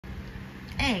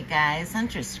Hey guys,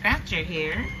 Hunter Scratcher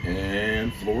here.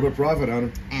 And Florida Profit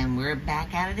Hunter. And we're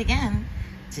back at it again.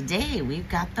 Today we've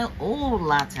got the old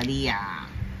Lotteria.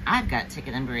 I've got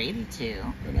ticket number 82.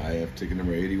 And I have ticket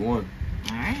number 81.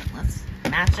 Alright, let's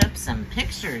match up some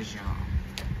pictures, y'all.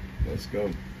 Let's go.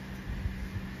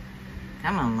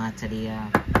 Come on, Lotteria.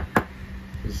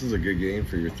 This is a good game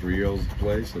for your 3-year-olds to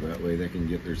play, so that way they can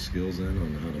get their skills in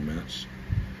on how to match.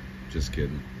 Just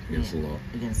kidding. Against the law.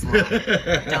 Against the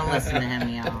law. Don't listen to him,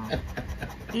 y'all.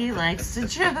 He likes to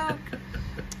joke.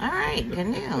 Alright,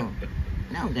 GNU.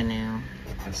 No GNU.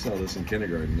 I saw this in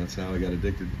kindergarten. That's how I got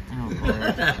addicted. Oh,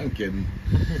 Lord. I'm kidding.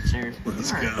 The picture.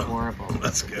 Let's You go. are horrible.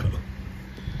 Let's go.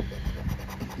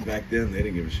 Back then, they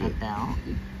didn't give a A shit. bell.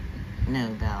 No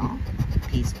bell.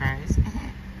 Peace prize.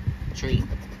 Tree.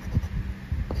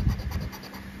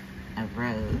 A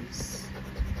rose.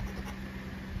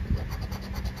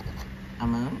 A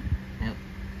moon? Nope.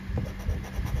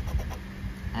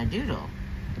 A doodle.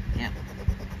 Yep.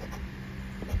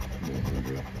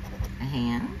 100. A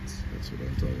hand. That's what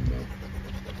I'm talking about.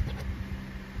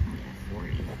 Yeah,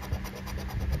 40.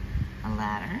 A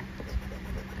ladder.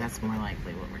 That's more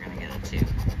likely what we're going to get a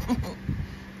 2.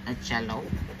 A cello.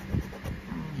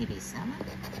 Maybe 7.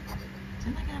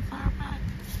 Didn't I get a flower pot?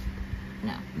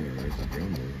 No. No, there's a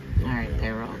drum. Alright,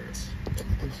 barrel.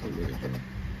 Let's look at drum.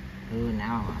 Ooh,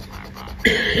 now I want a flower pot.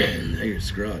 Now you're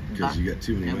screwed because you got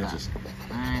too many No matches.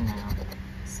 I know.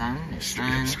 Sun, Straight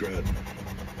up sun, screwed.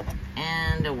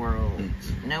 and a world.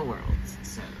 No worlds.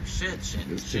 So, shit.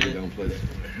 This ticket don't play that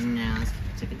way. No, this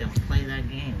ticket don't play that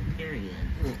game, period.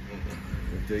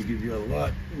 If they give you a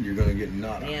lot, you're going to get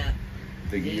nada. Yeah.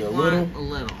 If they give you a want little, a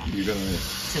little. you're going to...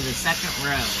 To the second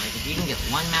row. Like, if you can get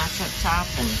one match up top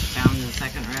and down to the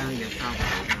second row, you're probably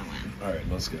going to win. All right,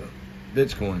 let's go.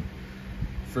 Bitcoin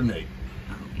for Nate.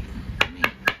 Oh, yeah.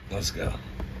 Let's go.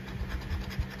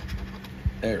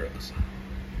 Arrows.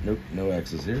 Nope, no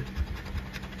X's here.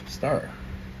 Star.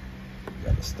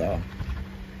 Got a star.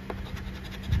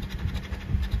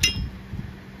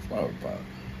 Flower pot.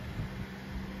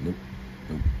 Nope,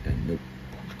 nope, and nope.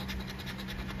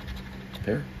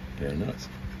 Pair of nuts.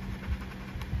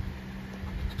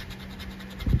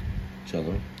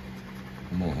 Cello.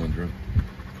 Come on, 100.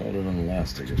 Called it on the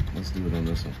last ticket. Let's do it on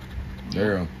this one.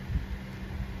 Barrel.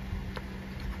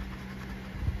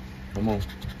 Come on.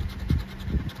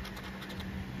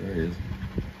 There he is.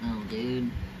 Oh,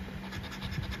 dude.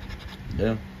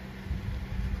 Yeah.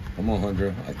 Come on,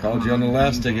 100. I called you on the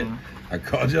last ticket. I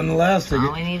called you on the last ticket.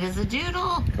 All we need is a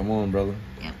doodle. Come on, brother.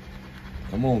 Yep.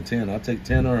 Come on, 10. I'll take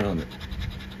 10 or 100.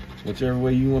 Whichever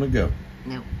way you want to go.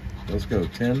 Nope. Let's go.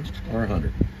 10 or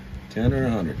 100. 10 or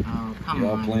 100. Oh, come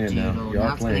Y'all on, playing now. doodle. Y'all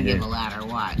Now it's playing gonna give games. a ladder.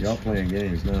 Watch. Y'all playing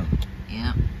games now.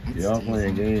 Yep. It's Y'all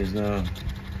playing teasing. games now.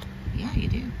 Yeah, you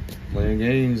do. Playing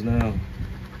games now.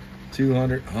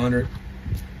 200, 100.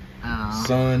 Oh.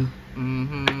 Sun.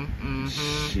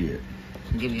 Shit.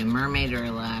 I'll give you a mermaid or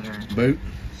a ladder. Boot.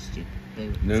 Stupid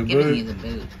boot. No It's giving boot. you the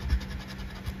boot.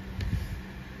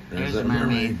 There's a that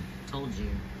mermaid. Told you.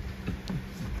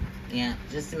 Yeah,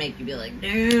 just to make you be like,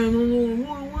 damn,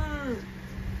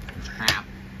 crap.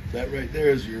 That right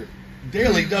there is your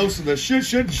daily dose of the shit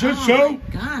Oh show. my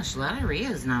gosh, Lotteria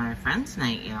is not our friend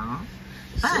tonight, y'all.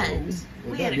 But So, with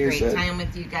we that had a being great said- time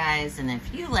with you guys, and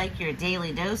if you like your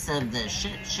daily dose of the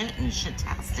shit and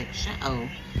shitastic show,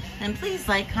 then please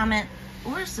like, comment,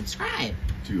 or subscribe.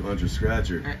 200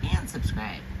 Scratcher. And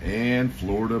subscribe. And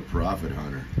Florida Profit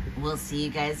Hunter. We'll see you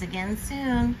guys again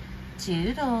soon.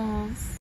 Toodles.